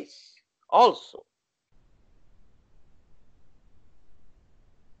on this also.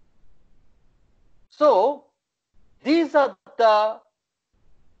 So these are the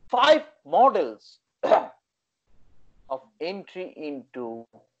 5 models of entry into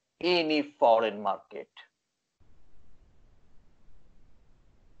any foreign market.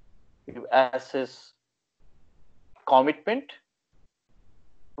 You assess commitment,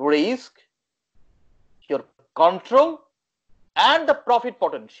 risk, your control, and the profit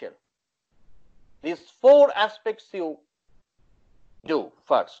potential. These 4 aspects you do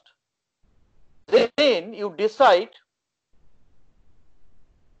first. Then you decide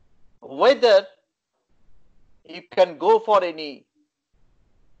whether you can go for any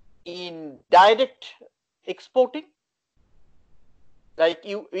indirect exporting, like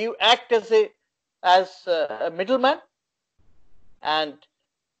you act as a middleman and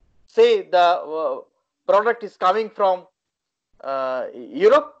say the product is coming from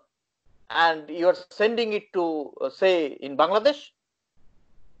Europe and you are sending it to say in Bangladesh.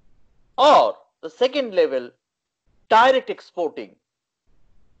 Or the second level, direct exporting.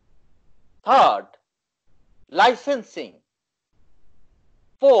 Third, licensing.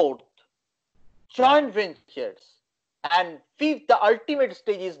 Fourth, joint ventures. And fifth, the ultimate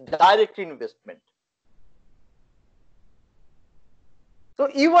stage is direct investment. So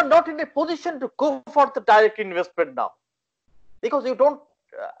you are not in a position to go for the direct investment now, because you don't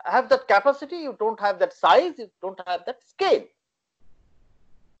have that capacity, you don't have that size, you don't have that scale.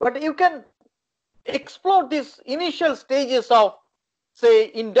 But you can explore these initial stages of,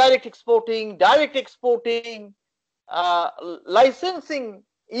 say, indirect exporting, direct exporting, licensing,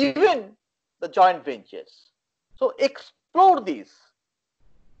 even the joint ventures. So explore these.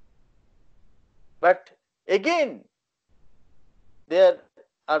 But again, there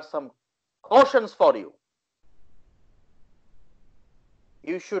are some cautions for you.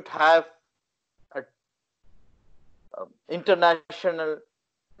 You should have an international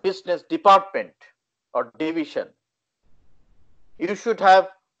business department or division. You should have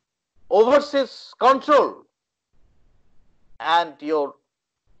overseas control, and your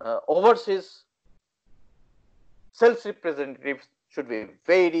overseas sales representatives should be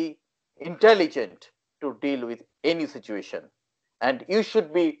very intelligent to deal with any situation, and you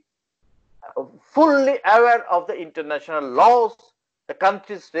should be fully aware of the international laws, the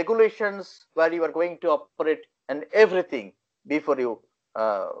country's regulations where you are going to operate, and everything before you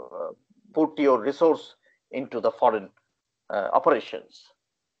put your resource into the foreign operations.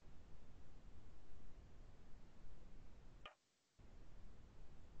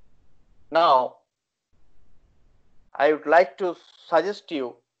 Now, I would like to suggest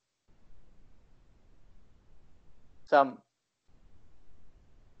you some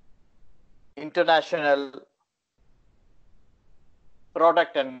international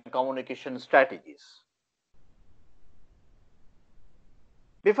product and communication strategies.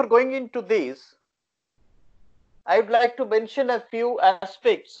 Before going into this, I would like to mention a few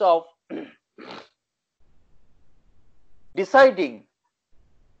aspects of deciding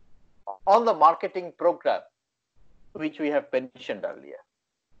on the marketing program which we have mentioned earlier.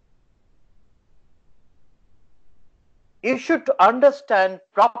 You should understand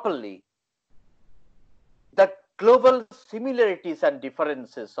properly the global similarities and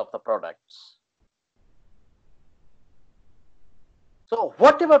differences of the products. So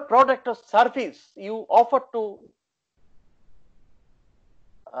whatever product or service you offer to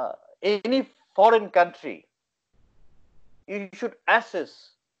any foreign country, you should assess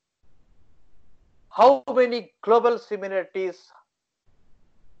how many global similarities,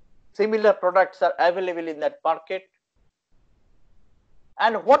 similar products are available in that market,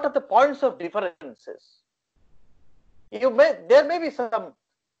 and what are the points of differences. There may be some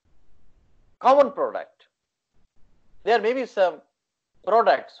common product, there may be some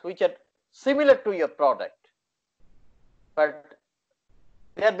products which are similar to your product, but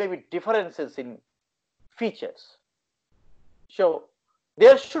there may be differences in features. So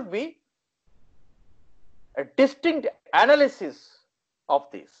there should be a distinct analysis of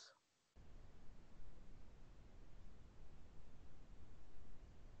this.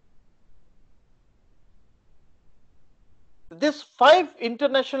 These 5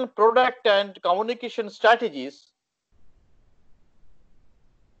 international product and communication strategies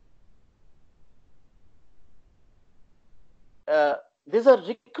these are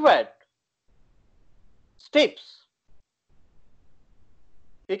required steps,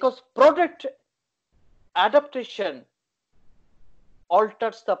 because product adaptation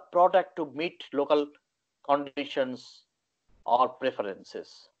alters the product to meet local conditions or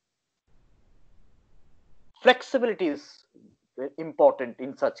preferences. Flexibility is important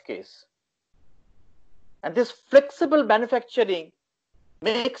in such case, and this flexible manufacturing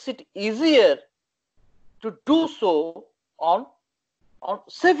makes it easier to do so on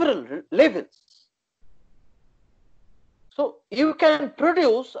several levels. So you can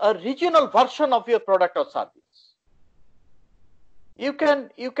produce a regional version of your product or service. You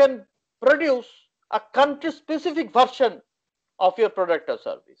can produce a country specific version of your product or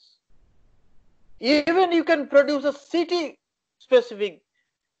service. Even you can produce a city specific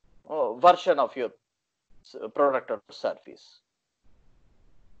version of your product or service.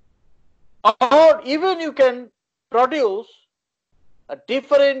 Or even you can produce a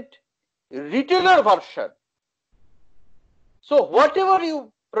different retailer version. So whatever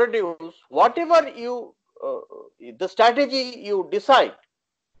you produce, whatever you the strategy you decide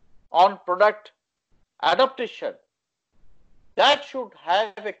on product adaptation, that should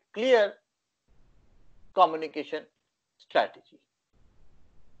have a clear communication strategy.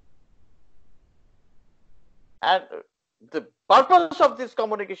 And the purpose of this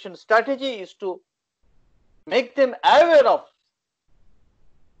communication strategy is to make them aware of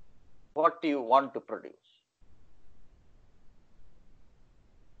what you want to produce.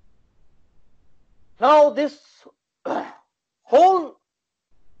 Now this whole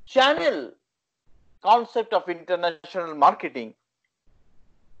channel concept of international marketing,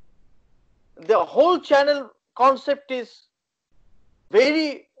 the whole channel concept is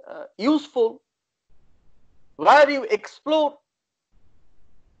very useful, where you explore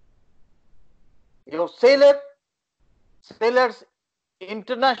your seller's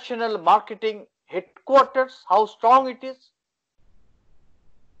international marketing headquarters, how strong it is,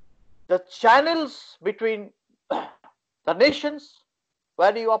 the channels between the nations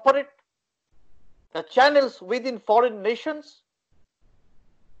where you operate, the channels within foreign nations,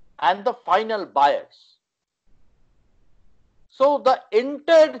 and the final buyers. So the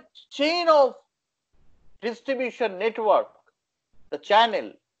entire chain of distribution network, the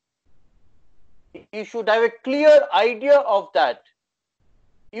channel, you should have a clear idea of that.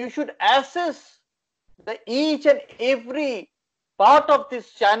 You should assess the each and every part of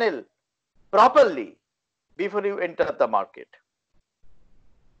this channel properly before you enter the market.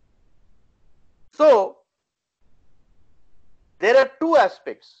 So there are two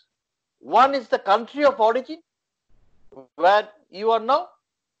aspects. One is the country of origin, where you are now,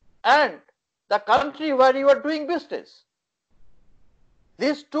 and the country where you are doing business.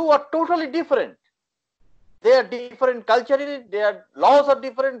 These two are totally different. They are different culturally, their laws are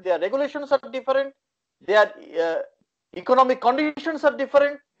different, their regulations are different, their economic conditions are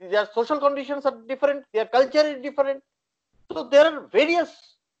different, their social conditions are different, their culture is different. So there are various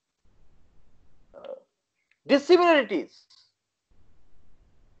dissimilarities,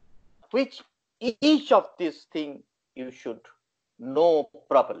 which each of these things you should know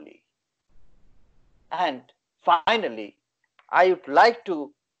properly. And finally, I would like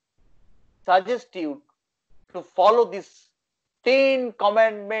to suggest you to follow these 10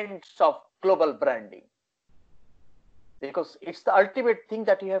 commandments of global branding, because it's the ultimate thing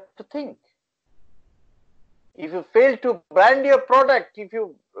that you have to think. If you fail to brand your product, if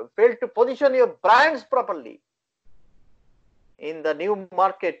you fail to position your brands properly in the new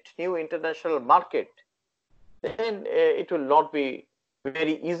market, new international market, then it will not be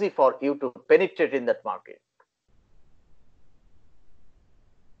very easy for you to penetrate in that market.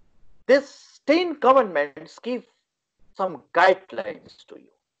 These 10 commandments give some guidelines to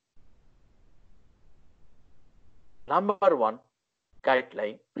you. Number one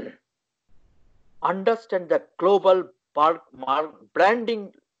guideline: understand the global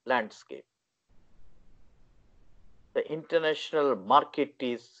branding landscape. The international market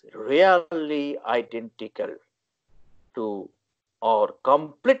is rarely identical to or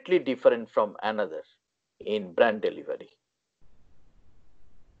completely different from another in brand delivery.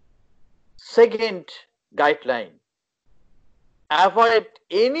 Second guideline: avoid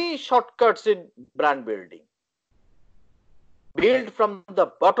any shortcuts in brand building. Build from the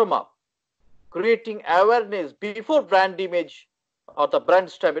bottom up, creating awareness before brand image or the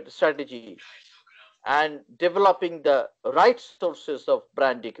brand strategy, and developing the right sources of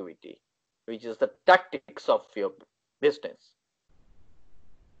brand equity, which is the tactics of your business.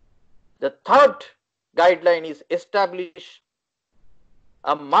 The third guideline is establish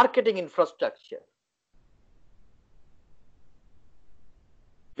a marketing infrastructure.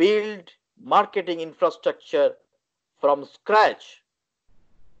 Build marketing infrastructure from scratch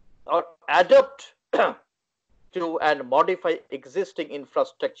or adopt to and modify existing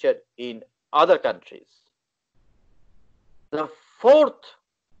infrastructure in other countries. The fourth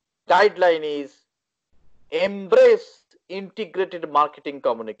guideline is embrace integrated marketing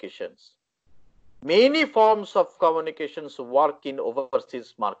communications. Many forms of communications work in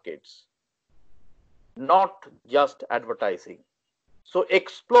overseas markets, not just advertising. So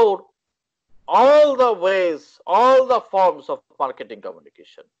explore all the ways, all the forms of marketing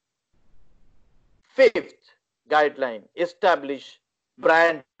communication. Fifth guideline: establish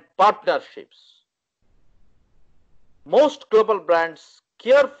brand partnerships. Most global brands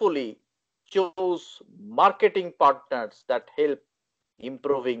carefully choose marketing partners that help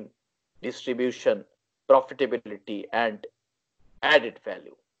improving distribution, profitability, and added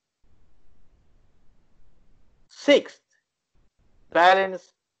value. Sixth,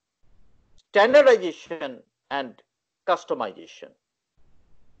 balance standardization and customization.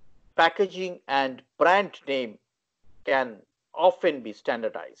 Packaging and brand name can often be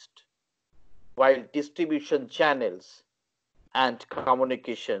standardized, while distribution channels and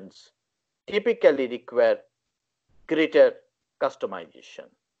communications typically require greater customization.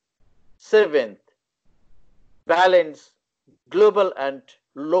 Seventh, balance global and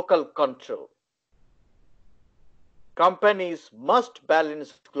local control. Companies must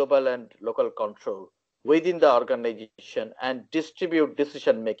balance global and local control within the organization and distribute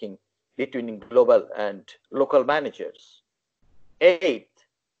decision making between global and local managers. Eighth,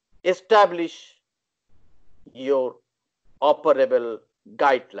 establish your operable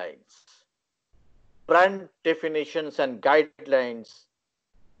guidelines. Brand definitions and guidelines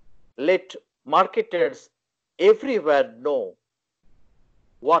let marketers everywhere know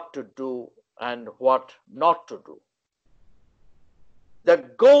what to do and what not to do. The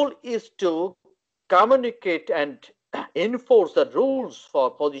goal is to communicate and enforce the rules for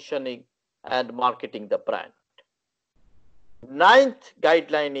positioning and marketing the brand. Ninth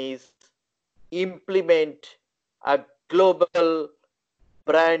guideline is implement a global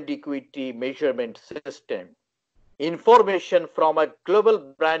brand equity measurement system. Information from a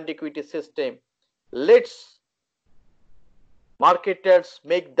global brand equity system lets marketers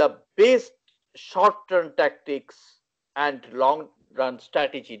make the best short-term tactics and long-run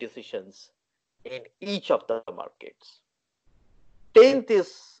strategy decisions in each of the markets. 10th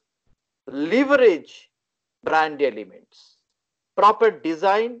is leverage brand elements. Proper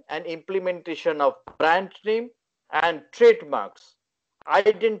design and implementation of brand name and trademarks.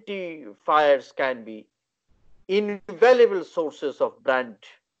 Identifiers can be invaluable sources of brand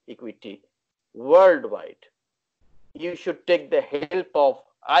equity worldwide. You should take the help of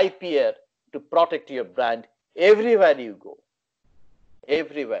IPR to protect your brand everywhere you go.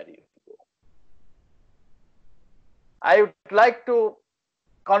 Everywhere you go. I would like to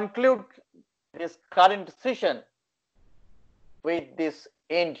conclude this current session with this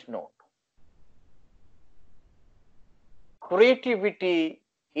end note. Creativity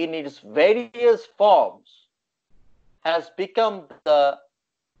in its various forms has become the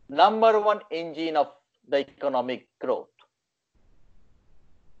 #1 engine of the economic growth.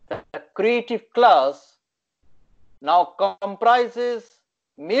 The creative class now comprises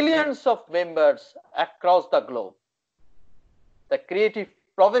millions of members across the globe. The creative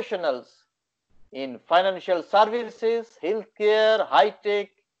professionals in financial services, healthcare, high-tech,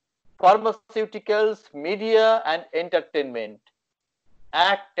 pharmaceuticals, media, and entertainment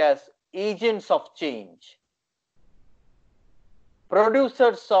act as agents of change,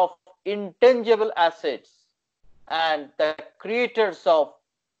 producers of intangible assets, and the creators of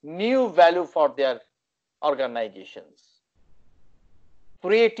new value for their organizations.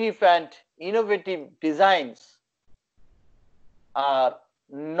 Creative and innovative designs are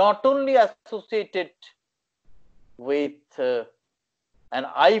not only associated with an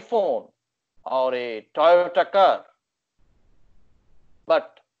iPhone or a Toyota car,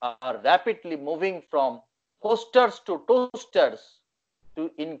 but are rapidly moving from posters to toasters to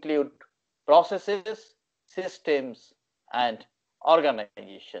include processes, systems, and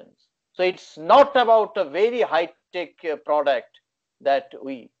organizations. So it's not about a very high-tech product that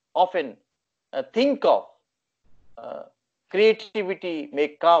we often think of. Creativity may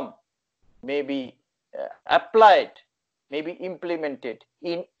come, may be applied, may be implemented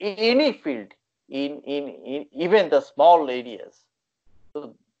in any field, in even the small areas.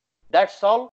 So that's all.